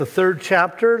The third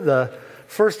chapter, the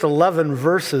first 11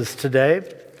 verses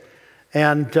today.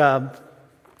 And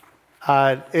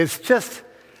it's just,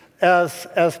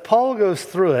 as Paul goes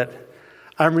through it,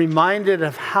 I'm reminded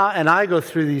of how, and I go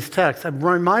through these texts, I'm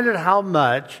reminded how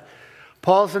much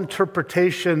Paul's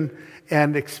interpretation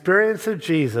and experience of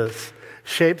Jesus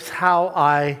shapes how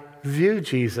I view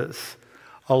Jesus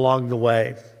along the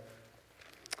way.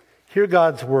 Hear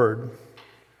God's word.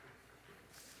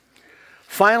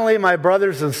 Finally, my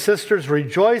brothers and sisters,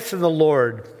 rejoice in the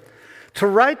Lord. To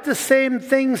write the same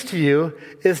things to you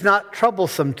is not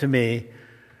troublesome to me,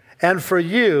 and for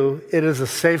you it is a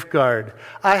safeguard.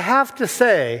 I have to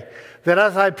say that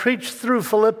as I preach through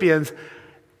Philippians,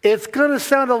 it's going to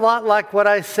sound a lot like what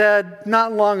I said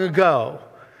not long ago,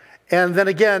 and then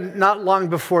again, not long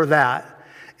before that.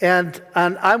 And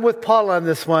I'm with Paul on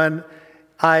this one.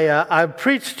 I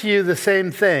preach to you the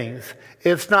same things.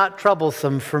 It's not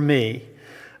troublesome for me.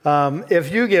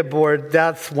 If you get bored,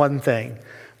 that's one thing.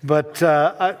 But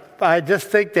I just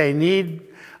think they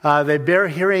bear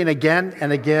hearing again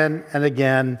and again and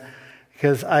again,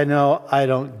 because I know I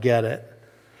don't get it.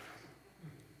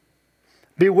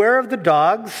 Beware of the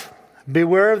dogs,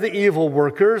 beware of the evil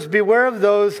workers, beware of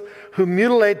those who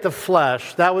mutilate the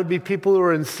flesh. That would be people who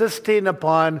are insisting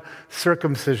upon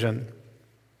circumcision.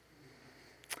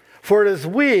 For it is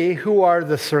we who are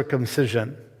the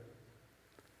circumcision,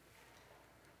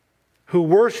 who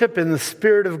worship in the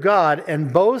Spirit of God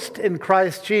and boast in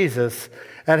Christ Jesus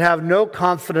and have no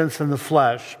confidence in the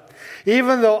flesh,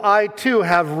 even though I too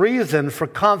have reason for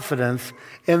confidence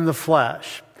in the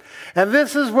flesh. And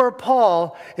this is where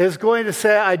Paul is going to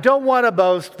say, I don't want to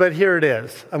boast, but here it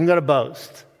is. I'm going to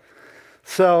boast.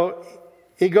 So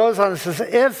he goes on and says,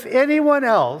 if anyone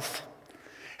else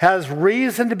has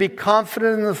reason to be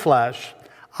confident in the flesh,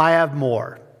 I have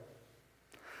more.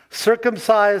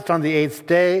 Circumcised on the 8th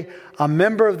day, a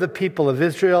member of the people of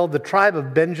Israel, the tribe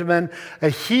of Benjamin, a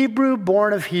Hebrew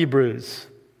born of Hebrews.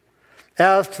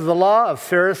 As to the law, a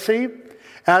Pharisee.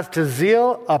 As to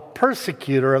zeal, a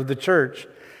persecutor of the church.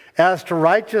 As to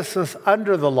righteousness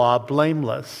under the law,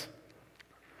 blameless.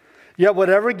 Yet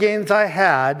whatever gains I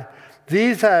had,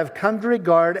 these I have come to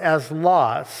regard as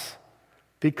loss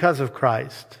because of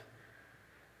Christ.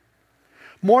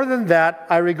 More than that,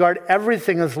 I regard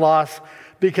everything as loss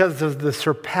because of the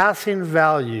surpassing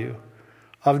value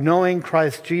of knowing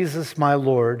Christ Jesus my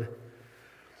Lord.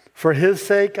 For his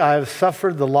sake I have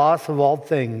suffered the loss of all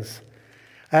things,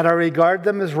 and I regard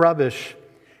them as rubbish,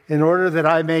 in order that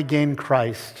I may gain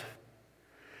Christ,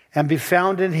 and be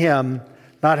found in him,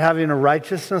 not having a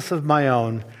righteousness of my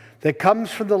own that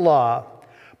comes from the law,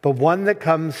 but one that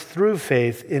comes through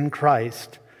faith in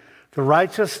Christ, the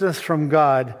righteousness from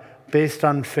God based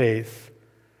on faith.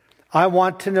 I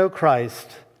want to know Christ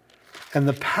and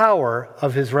the power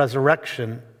of his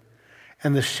resurrection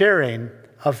and the sharing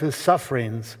of his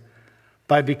sufferings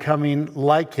by becoming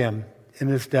like him in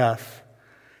his death,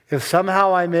 if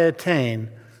somehow I may attain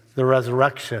the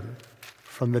resurrection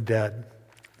from the dead.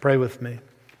 Pray with me.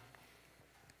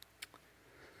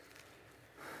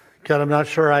 God, I'm not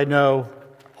sure I know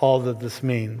all that this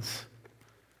means.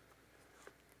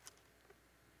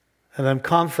 And I'm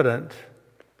confident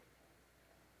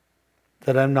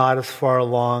that I'm not as far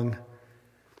along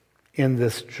in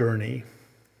this journey.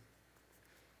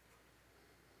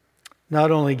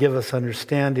 Not only give us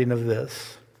understanding of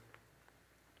this,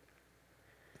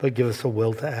 but give us a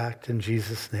will to act. In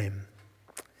Jesus' name,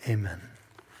 amen.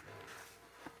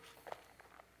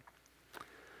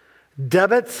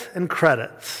 Debits and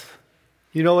credits.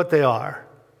 You know what they are.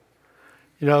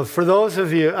 You know, for those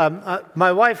of you,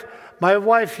 my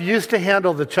wife used to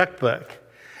handle the checkbook.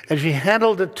 And she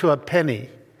handled it to a penny.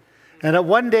 And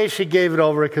one day she gave it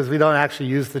over because we don't actually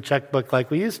use the checkbook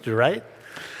like we used to, right?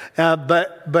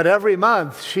 But every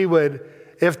month she would,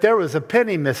 if there was a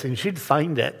penny missing, she'd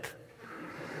find it.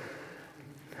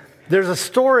 There's a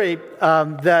story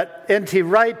that N.T.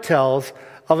 Wright tells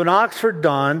of an Oxford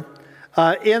Don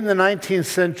in the 19th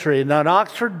century. Now, an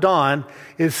Oxford Don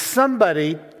is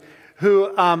somebody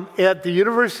who, at the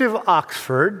University of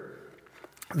Oxford,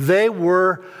 they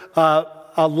were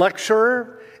a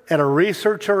lecturer and a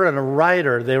researcher and a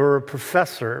writer. They were a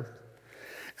professor.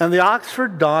 And the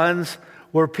Oxford Dons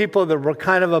were people that were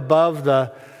kind of above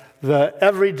the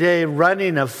everyday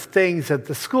running of things at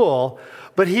the school,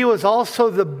 but he was also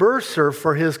the bursar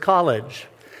for his college.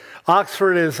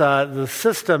 Oxford is, the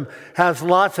system has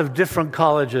lots of different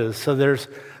colleges. So there's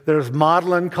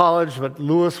Magdalen College, what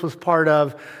Lewis was part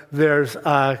of. There's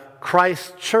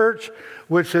Christ Church,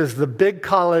 which is the big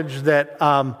college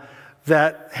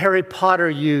that Harry Potter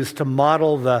used to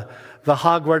model the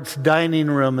Hogwarts dining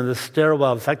room and the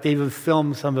stairwell. In fact, they even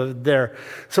filmed some of it there.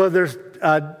 So there's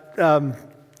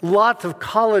lots of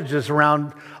colleges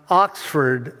around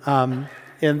Oxford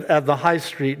at the High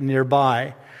Street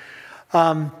nearby.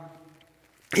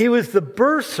 He was the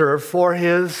bursar for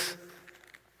his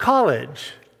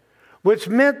college, which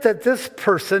meant that this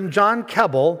person, John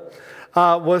Keble,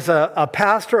 was a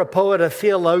pastor, a poet, a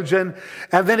theologian,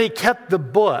 and then he kept the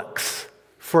books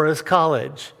for his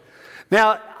college.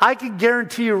 Now, I can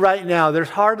guarantee you right now, there's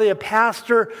hardly a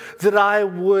pastor that I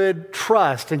would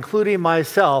trust, including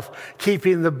myself,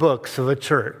 keeping the books of a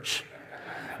church.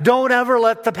 Don't ever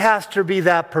let the pastor be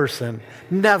that person.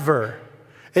 Never.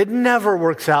 It never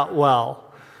works out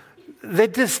well. They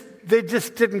just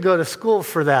didn't go to school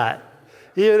for that.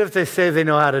 Even if they say they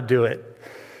know how to do it.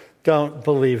 Don't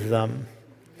believe them.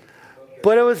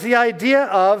 But it was the idea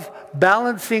of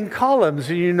balancing columns.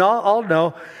 You all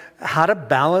know how to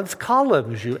balance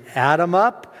columns. You add them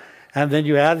up, and then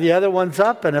you add the other ones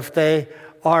up, and if they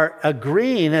are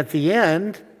agreeing at the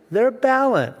end, they're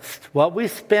balanced. What we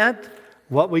spent,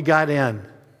 what we got in.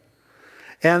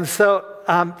 And so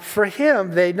for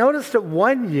him, they noticed it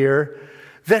one year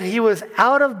that he was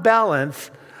out of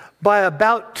balance by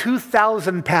about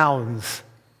 2,000 pounds.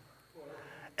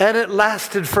 And it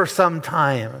lasted for some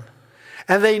time.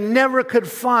 And they never could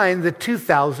find the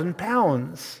 2,000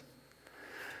 pounds.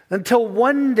 Until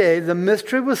one day the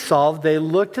mystery was solved. They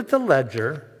looked at the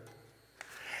ledger.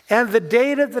 And the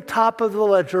date at the top of the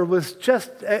ledger was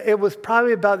it was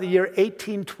probably about the year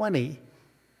 1820.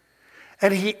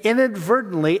 And he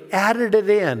inadvertently added it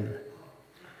in.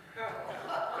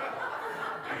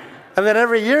 And then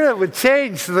every year it would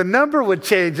change, so the number would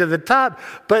change at the top.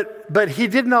 But he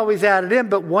didn't always add it in,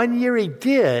 but one year he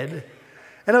did.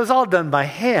 And it was all done by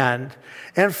hand.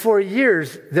 And for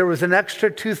years, there was an extra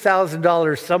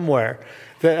 $2,000 somewhere,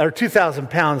 or 2,000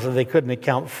 pounds, and they couldn't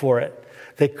account for it.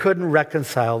 They couldn't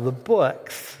reconcile the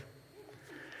books.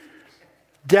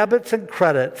 Debits and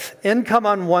credits, income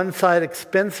on one side,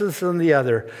 expenses on the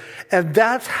other. And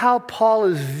that's how Paul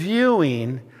is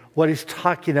viewing what he's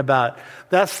talking about.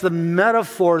 That's the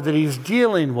metaphor that he's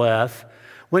dealing with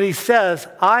when he says,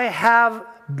 I have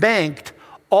banked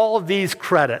all these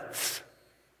credits.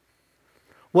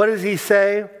 What does he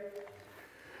say?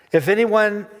 If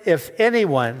anyone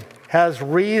has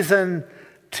reason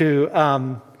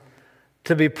to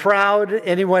be proud,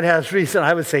 anyone has reason,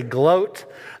 I would say gloat.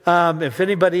 If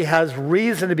anybody has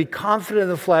reason to be confident in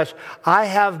the flesh, I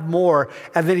have more.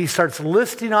 And then he starts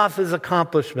listing off his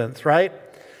accomplishments, right?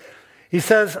 He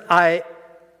says, I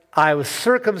was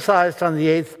circumcised on the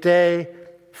 8th day,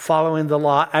 following the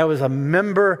law. I was a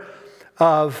member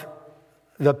of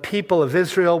the people of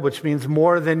Israel, which means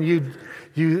more than you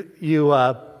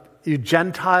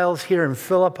Gentiles here in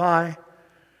Philippi.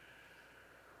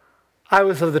 I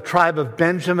was of the tribe of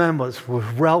Benjamin, was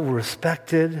well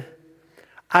respected.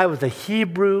 I was a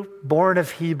Hebrew, born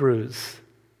of Hebrews.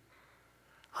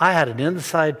 I had an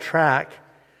inside track.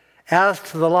 As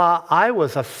to the law, I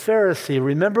was a Pharisee.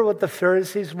 Remember what the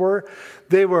Pharisees were?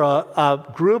 They were a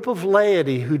group of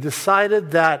laity who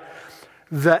decided that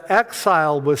the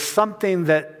exile was something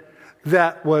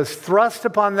that was thrust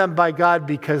upon them by God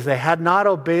because they had not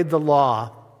obeyed the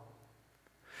law.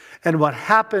 And what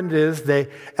happened is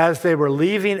as they were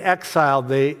leaving exile,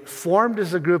 they formed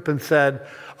as a group and said,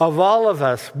 of all of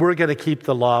us, we're going to keep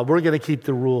the law. We're going to keep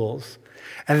the rules.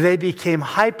 And they became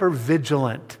hyper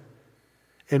vigilant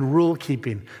in rule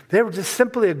keeping. They were just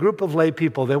simply a group of lay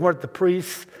people. They weren't the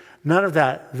priests, none of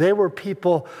that. They were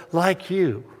people like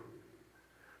you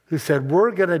who said,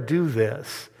 we're going to do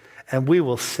this and we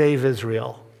will save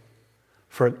Israel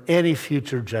from any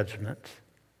future judgment.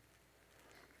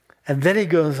 And then he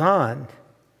goes on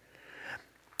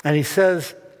and he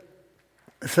says,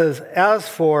 as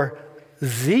for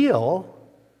zeal,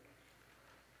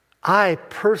 I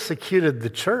persecuted the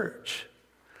church.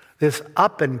 This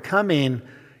up and coming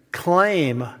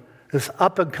claim, this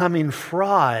up and coming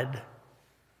fraud.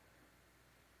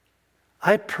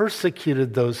 I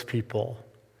persecuted those people.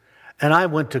 And I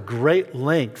went to great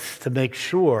lengths to make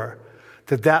sure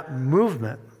that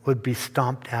movement would be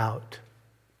stomped out.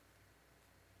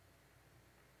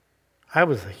 I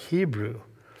was a Hebrew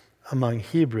among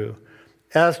Hebrew.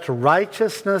 As to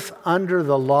righteousness under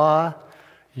the law,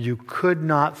 you could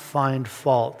not find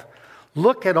fault.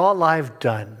 Look at all I've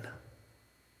done.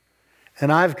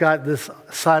 And I've got this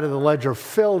side of the ledger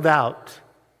filled out.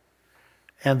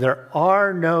 And there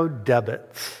are no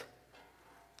debits.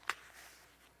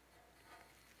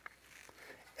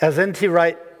 As N.T.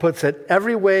 Wright puts it,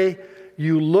 every way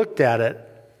you looked at it,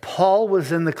 Paul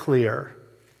was in the clear.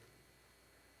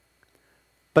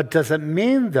 But does it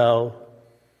mean, though,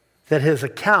 that his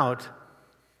account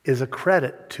is a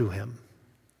credit to him?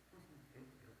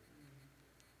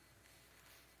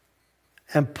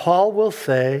 And Paul will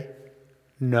say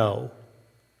no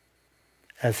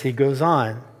as he goes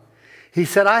on. He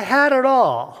said, I had it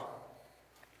all.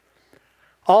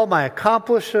 All my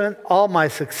accomplishment, all my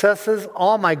successes,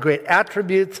 all my great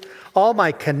attributes, all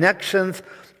my connections,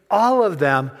 all of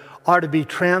them are to be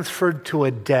transferred to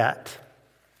a debt.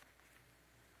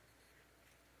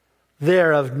 They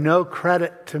are of no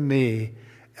credit to me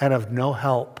and of no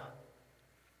help.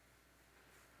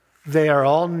 They are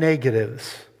all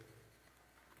negatives.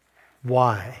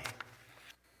 Why?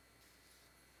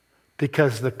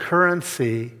 Because the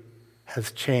currency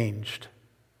has changed.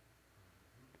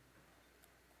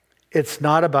 It's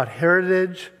not about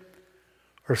heritage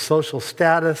or social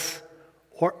status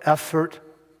or effort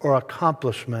or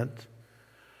accomplishment.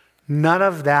 None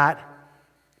of that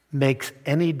makes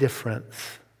any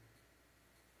difference,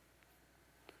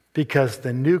 because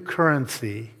the new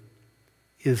currency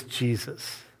is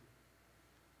Jesus,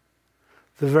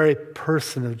 the very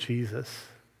person of Jesus.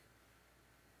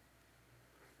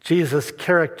 Jesus'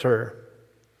 character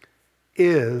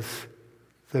is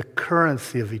the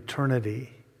currency of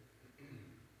eternity.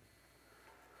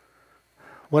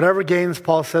 Whatever gains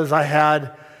Paul says I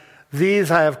had,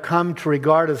 these I have come to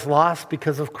regard as lost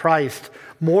because of Christ.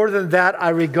 More than that, I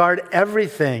regard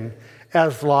everything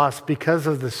as lost because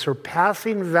of the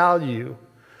surpassing value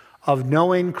of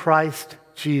knowing Christ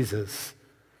Jesus,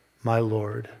 my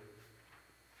Lord.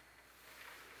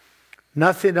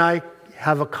 Nothing I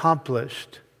have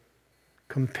accomplished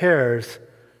compares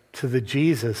to the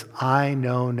Jesus I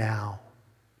know now.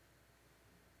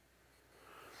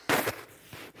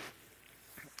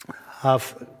 A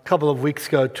couple of weeks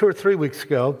ago, 2 or 3 weeks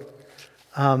ago,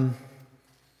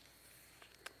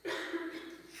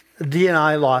 Dee and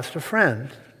I lost a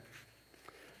friend.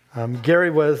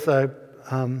 Gary was a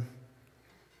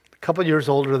couple years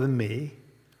older than me.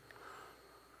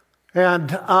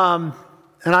 And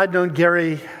I'd known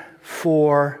Gary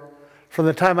from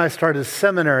the time I started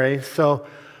seminary, so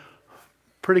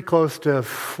pretty close to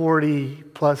 40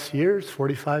 plus years,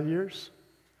 45 years.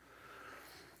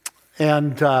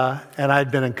 And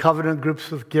I'd been in covenant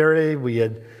groups with Gary.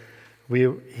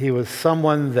 He was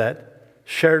someone that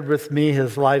shared with me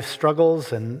his life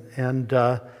struggles and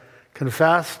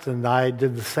confessed, and I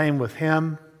did the same with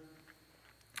him.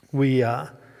 We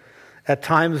at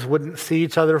times wouldn't see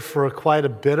each other for quite a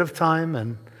bit of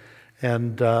time,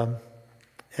 and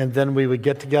then we would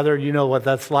get together. You know what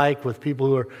that's like with people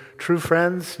who are true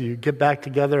friends. You get back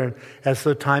together, and as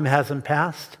though time hasn't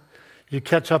passed. You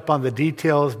catch up on the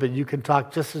details, but you can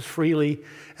talk just as freely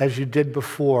as you did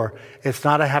before. It's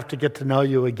not I have to get to know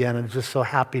you again. I'm just so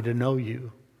happy to know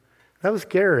you. That was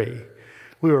Gary.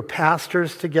 We were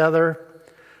pastors together,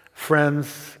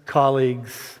 friends,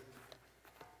 colleagues,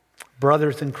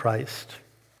 brothers in Christ.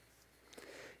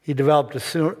 He developed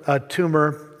a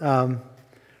tumor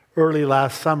early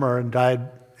last summer and died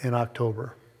in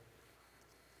October.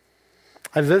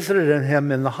 I visited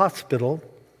him in the hospital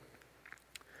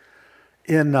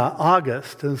in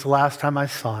August. It was the last time I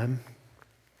saw him.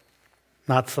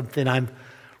 Not something I'm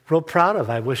real proud of.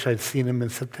 I wish I'd seen him in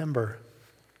September.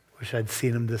 Wish I'd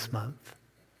seen him this month.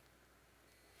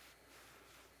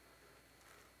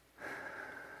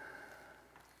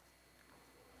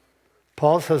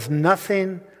 Paul says,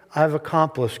 nothing I've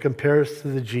accomplished compares to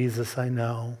the Jesus I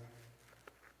know.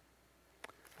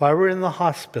 While we're in the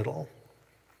hospital,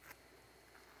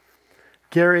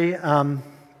 Gary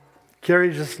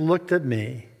just looked at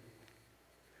me.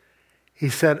 He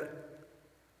said,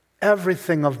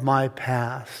 everything of my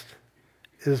past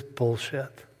is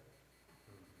bullshit.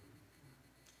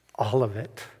 All of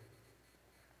it.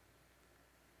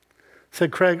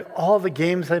 Said, Craig, all the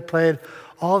games I played,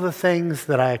 all the things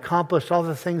that I accomplished, all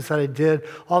the things that I did,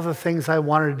 all the things I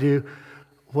wanted to do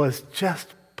was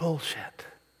just bullshit.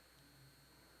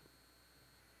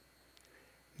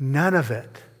 None of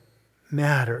it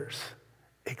matters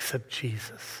except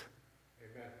Jesus.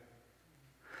 Amen.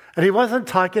 And he wasn't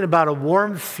talking about a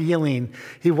warm feeling.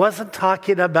 He wasn't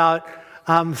talking about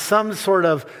some sort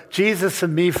of Jesus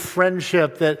and me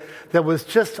friendship that was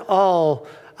just all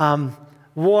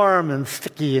warm and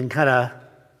sticky and kind of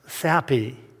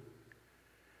sappy.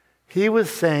 He was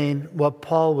saying what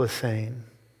Paul was saying,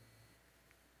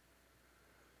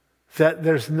 that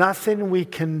there's nothing we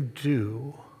can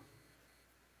do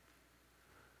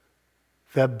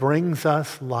that brings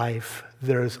us life.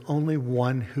 There is only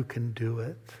one who can do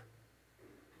it.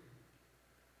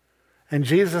 And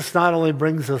Jesus not only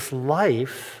brings us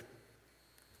life,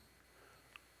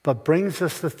 but brings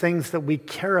us the things that we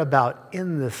care about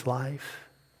in this life.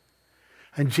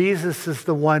 And Jesus is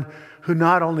the one who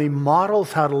not only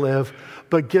models how to live,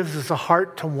 but gives us a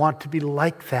heart to want to be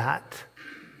like that,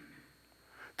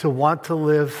 to want to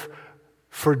live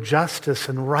for justice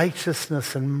and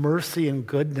righteousness and mercy and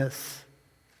goodness.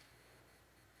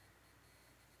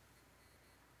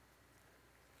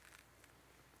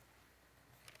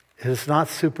 It is not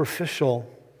superficial.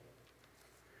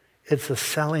 It's a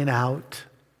selling out.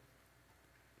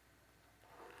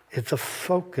 It's a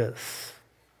focus.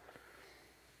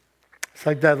 It's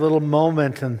like that little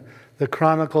moment in the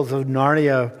Chronicles of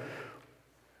Narnia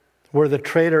where the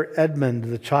traitor Edmund,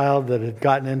 the child that had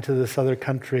gotten into this other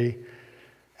country,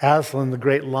 Aslan, the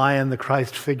great lion, the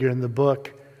Christ figure in the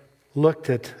book,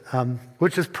 looked at,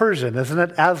 which is Persian, isn't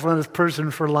it? Aslan is Persian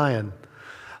for lion.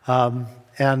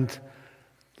 And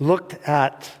looked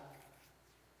at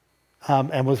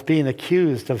and was being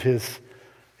accused of his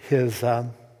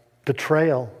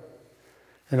betrayal.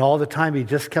 And all the time he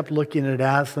just kept looking at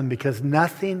Aslan because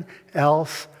nothing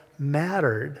else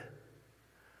mattered.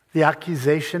 The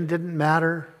accusation didn't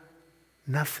matter.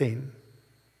 Nothing.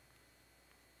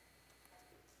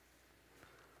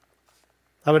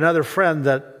 I have another friend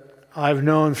that I've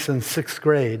known since 6th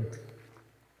grade.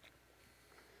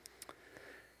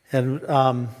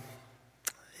 And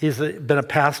he's been a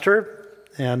pastor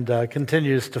and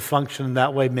continues to function in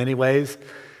that way in many ways.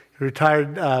 He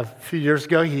retired a few years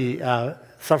ago. He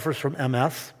suffers from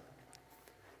MS.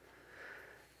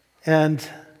 And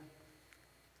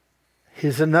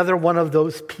he's another one of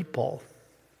those people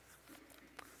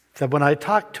that when I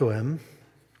talk to him,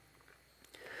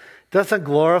 doesn't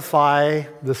glorify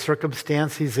the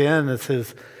circumstance he's in. It's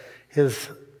his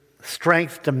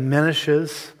strength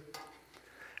diminishes.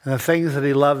 And the things that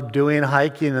he loved doing,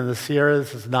 hiking in the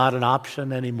Sierras, is not an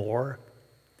option anymore.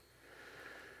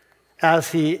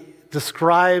 As he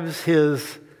describes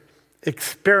his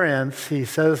experience, he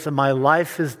says that my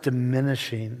life is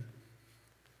diminishing.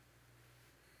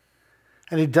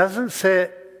 And he doesn't say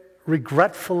it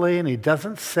regretfully, and he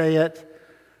doesn't say it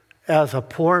as a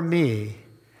poor me.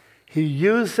 He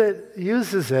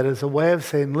uses it as a way of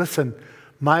saying, listen,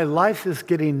 my life is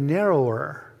getting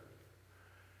narrower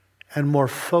and more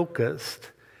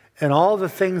focused. And all the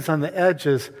things on the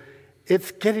edges,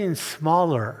 it's getting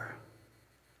smaller.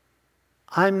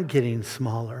 I'm getting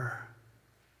smaller.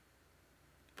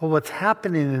 But what's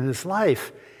happening in his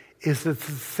life is that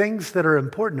the things that are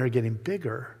important are getting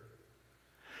bigger.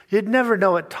 You'd never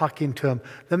know it talking to him.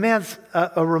 The man's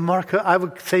a remarkable, I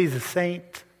would say he's a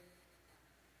saint.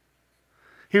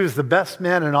 He was the best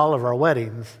man in all of our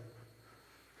weddings.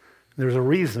 There's a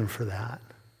reason for that,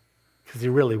 because he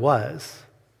really was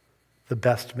the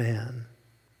best man.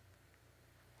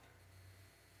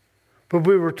 But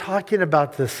we were talking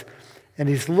about this, and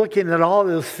he's looking at all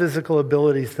those physical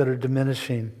abilities that are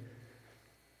diminishing.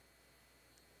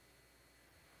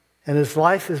 And his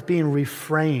life is being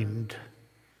reframed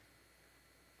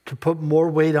to put more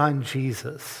weight on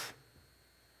Jesus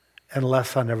and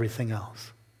less on everything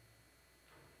else.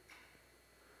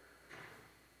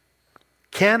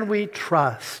 Can we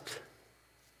trust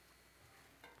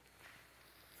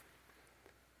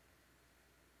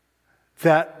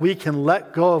that we can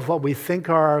let go of what we think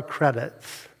are our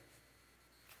credits?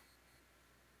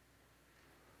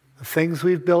 The things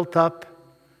we've built up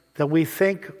that we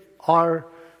think are,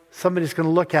 somebody's going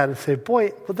to look at and say,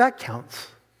 boy, well, that counts.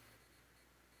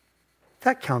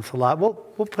 That counts a lot. We'll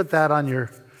put that on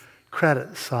your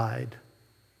credit side.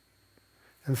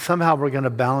 And somehow we're going to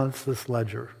balance this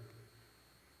ledger.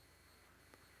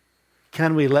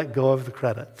 Can we let go of the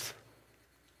credits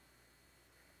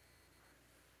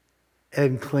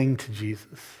and cling to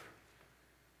Jesus?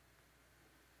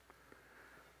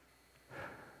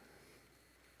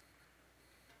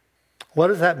 What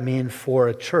does that mean for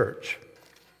a church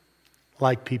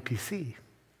like PPC?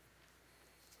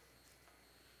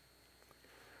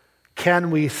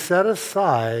 Can we set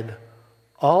aside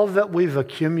all that we've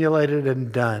accumulated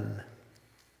and done,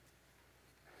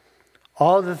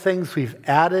 all the things we've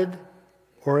added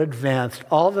or advanced,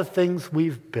 all the things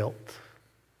we've built,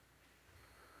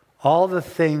 all the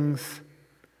things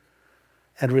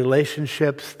and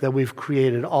relationships that we've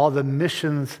created, all the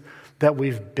missions that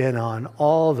we've been on,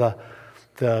 all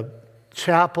the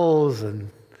chapels and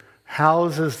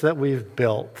houses that we've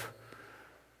built,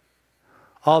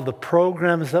 all the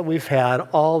programs that we've had,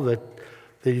 all the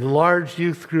large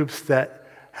youth groups that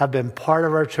have been part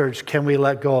of our church? Can we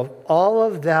let go of all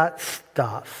of that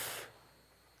stuff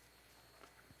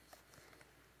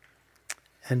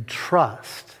and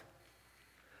trust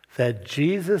that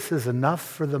Jesus is enough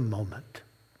for the moment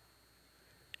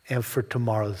and for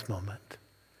tomorrow's moment,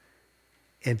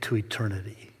 into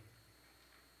eternity.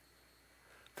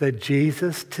 That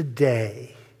Jesus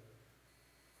today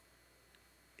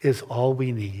is all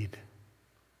we need.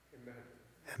 Amen.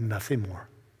 And nothing more.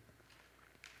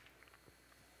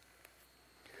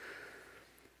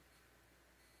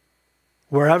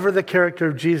 Wherever the character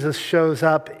of Jesus shows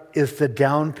up is the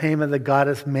down payment that God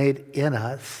has made in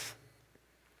us.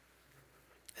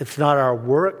 It's not our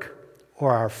work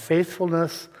or our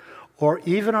faithfulness or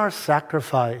even our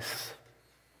sacrifice.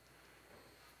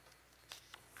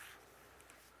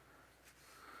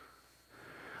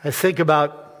 I think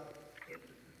about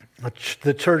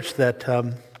the church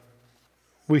that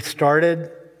we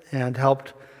started and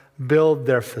helped build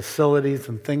their facilities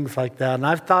and things like that. And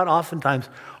I've thought oftentimes,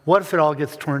 what if it all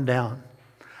gets torn down?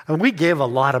 And we gave a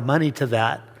lot of money to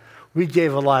that. We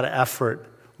gave a lot of effort.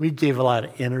 We gave a lot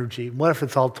of energy. What if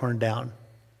it's all torn down?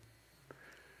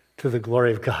 To the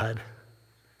glory of God.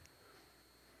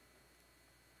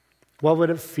 What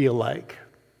would it feel like?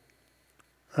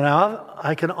 And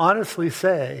I can honestly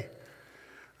say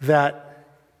that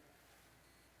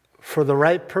for the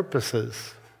right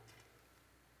purposes,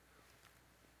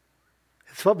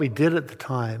 it's what we did at the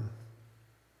time.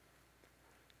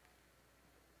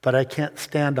 But I can't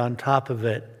stand on top of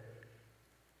it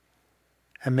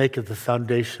and make it the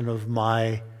foundation of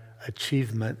my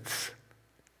achievements.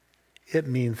 It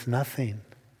means nothing.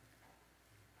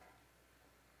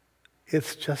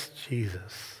 It's just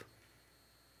Jesus.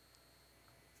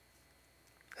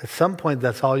 At some point,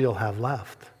 that's all you'll have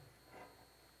left.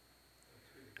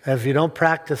 And if you don't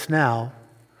practice now,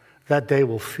 that day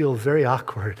will feel very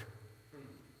awkward.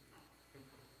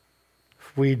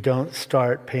 If we don't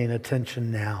start paying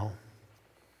attention now.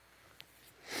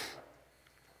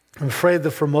 I'm afraid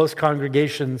that for most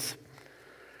congregations,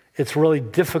 it's really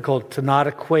difficult to not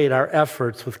equate our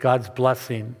efforts with God's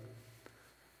blessing.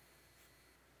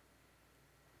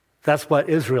 That's what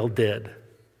Israel did.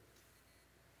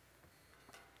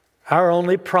 Our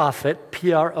only profit,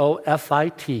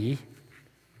 P-R-O-F-I-T,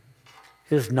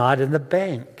 is not in the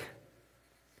bank.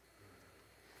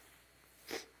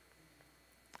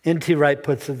 N.T. Wright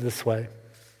puts it this way.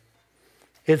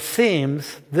 It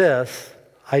seems this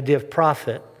idea of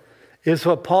profit is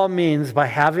what Paul means by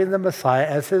having the Messiah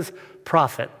as his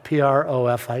prophet,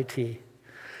 P-R-O-F-I-T.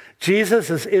 Jesus,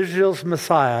 as Israel's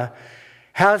Messiah,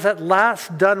 has at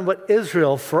last done what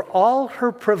Israel, for all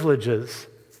her privileges,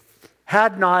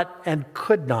 had not and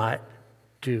could not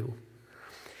do.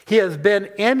 He has been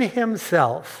in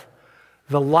himself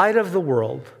the light of the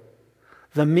world,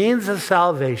 the means of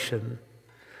salvation,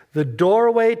 the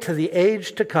doorway to the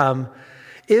age to come.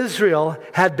 Israel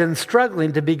had been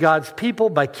struggling to be God's people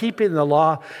by keeping the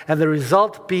law, and the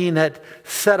result being it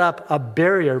set up a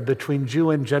barrier between Jew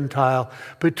and Gentile,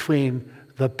 between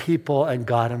the people and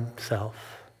God himself.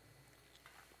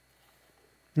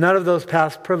 None of those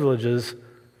past privileges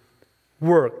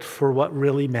worked for what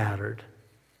really mattered.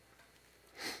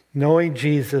 Knowing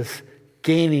Jesus,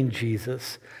 gaining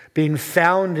Jesus, being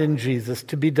found in Jesus,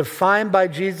 to be defined by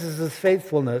Jesus'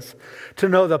 faithfulness, to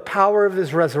know the power of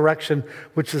his resurrection,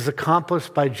 which is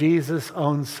accomplished by Jesus'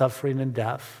 own suffering and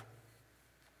death.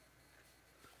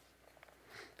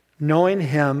 Knowing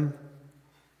him,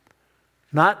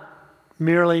 not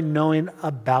merely knowing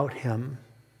about him,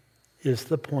 is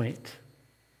the point.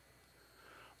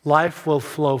 Life will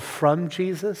flow from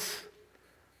Jesus.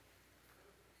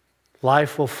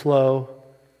 Life will flow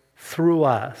through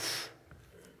us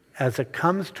as it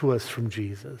comes to us from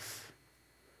Jesus.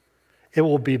 It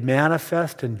will be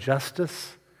manifest in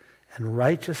justice and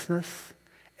righteousness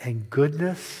and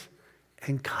goodness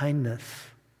and kindness.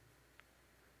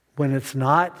 When it's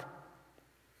not,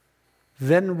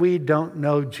 then we don't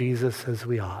know Jesus as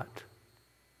we ought.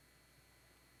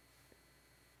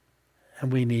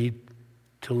 And we need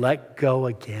to let go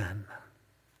again.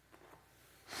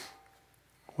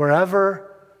 Wherever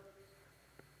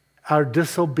our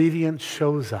disobedience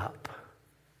shows up,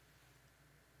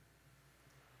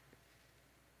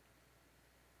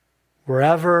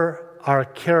 wherever our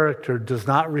character does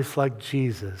not reflect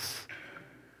Jesus,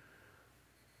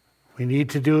 we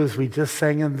need to do as we just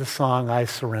sang in the song, I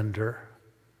surrender,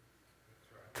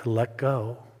 to let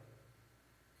go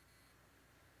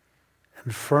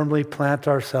and firmly plant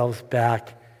ourselves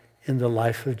back in the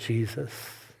life of Jesus.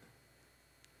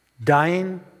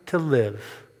 Dying to live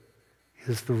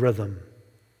is the rhythm.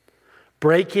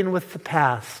 Breaking with the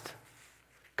past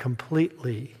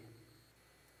completely.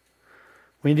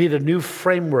 We need a new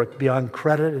framework beyond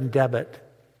credit and debit.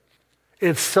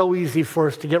 It's so easy for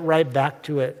us to get right back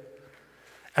to it.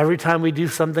 Every time we do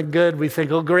something good, we think,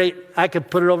 oh great, I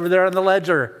could put it over there on the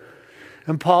ledger.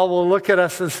 And Paul will look at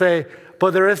us and say,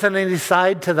 but there isn't any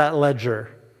side to that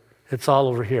ledger. It's all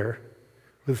over here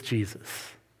with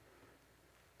Jesus.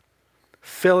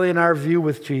 Filling our view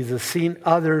with Jesus, seeing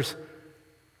others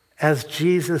as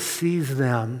Jesus sees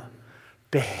them,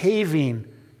 behaving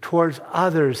towards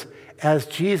others as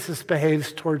Jesus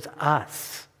behaves towards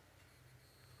us.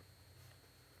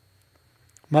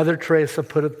 Mother Teresa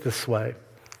put it this way.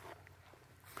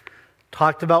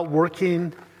 Talked about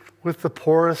working with the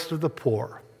poorest of the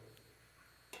poor.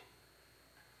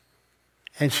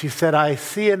 And she said, I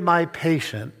see in my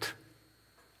patient,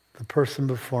 the person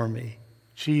before me,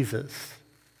 Jesus.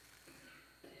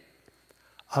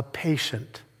 A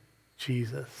patient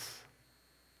Jesus.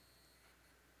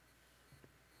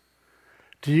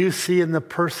 Do you see in the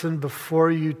person before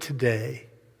you today,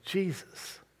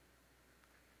 Jesus?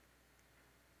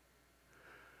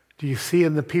 Do you see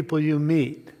in the people you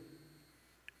meet,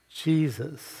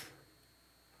 Jesus?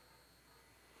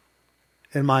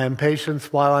 In my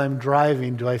impatience while I'm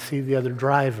driving, do I see the other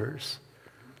drivers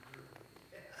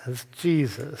as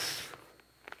Jesus?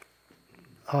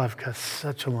 Oh, I've got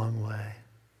such a long way.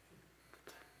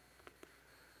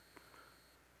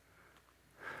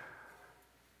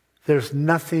 There's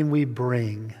nothing we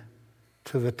bring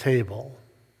to the table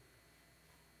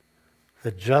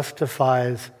that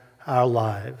justifies our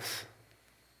lives.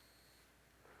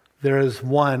 There is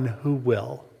one who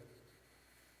will.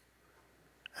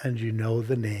 And you know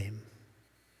the name.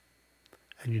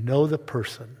 And you know the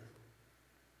person.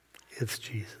 It's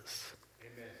Jesus.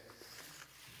 Amen.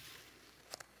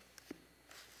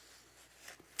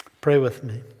 Pray with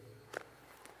me.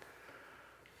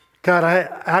 God, I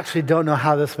actually don't know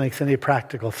how this makes any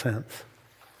practical sense.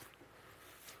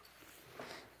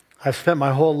 I've spent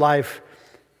my whole life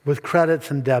with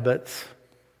credits and debits.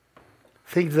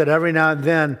 Think that every now and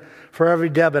then, for every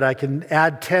debit, I can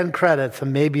add 10 credits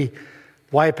and maybe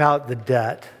wipe out the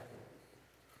debt.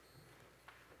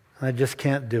 And I just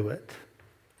can't do it.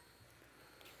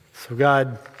 So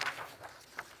God,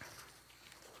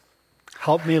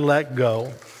 help me let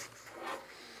go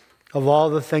of all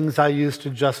the things I use to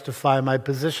justify my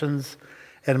positions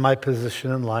and my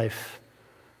position in life,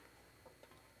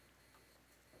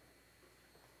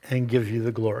 and give you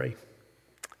the glory.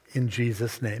 In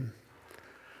Jesus' name.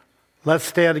 Let's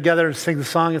stand together and sing the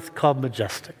song. It's called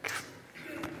Majestic.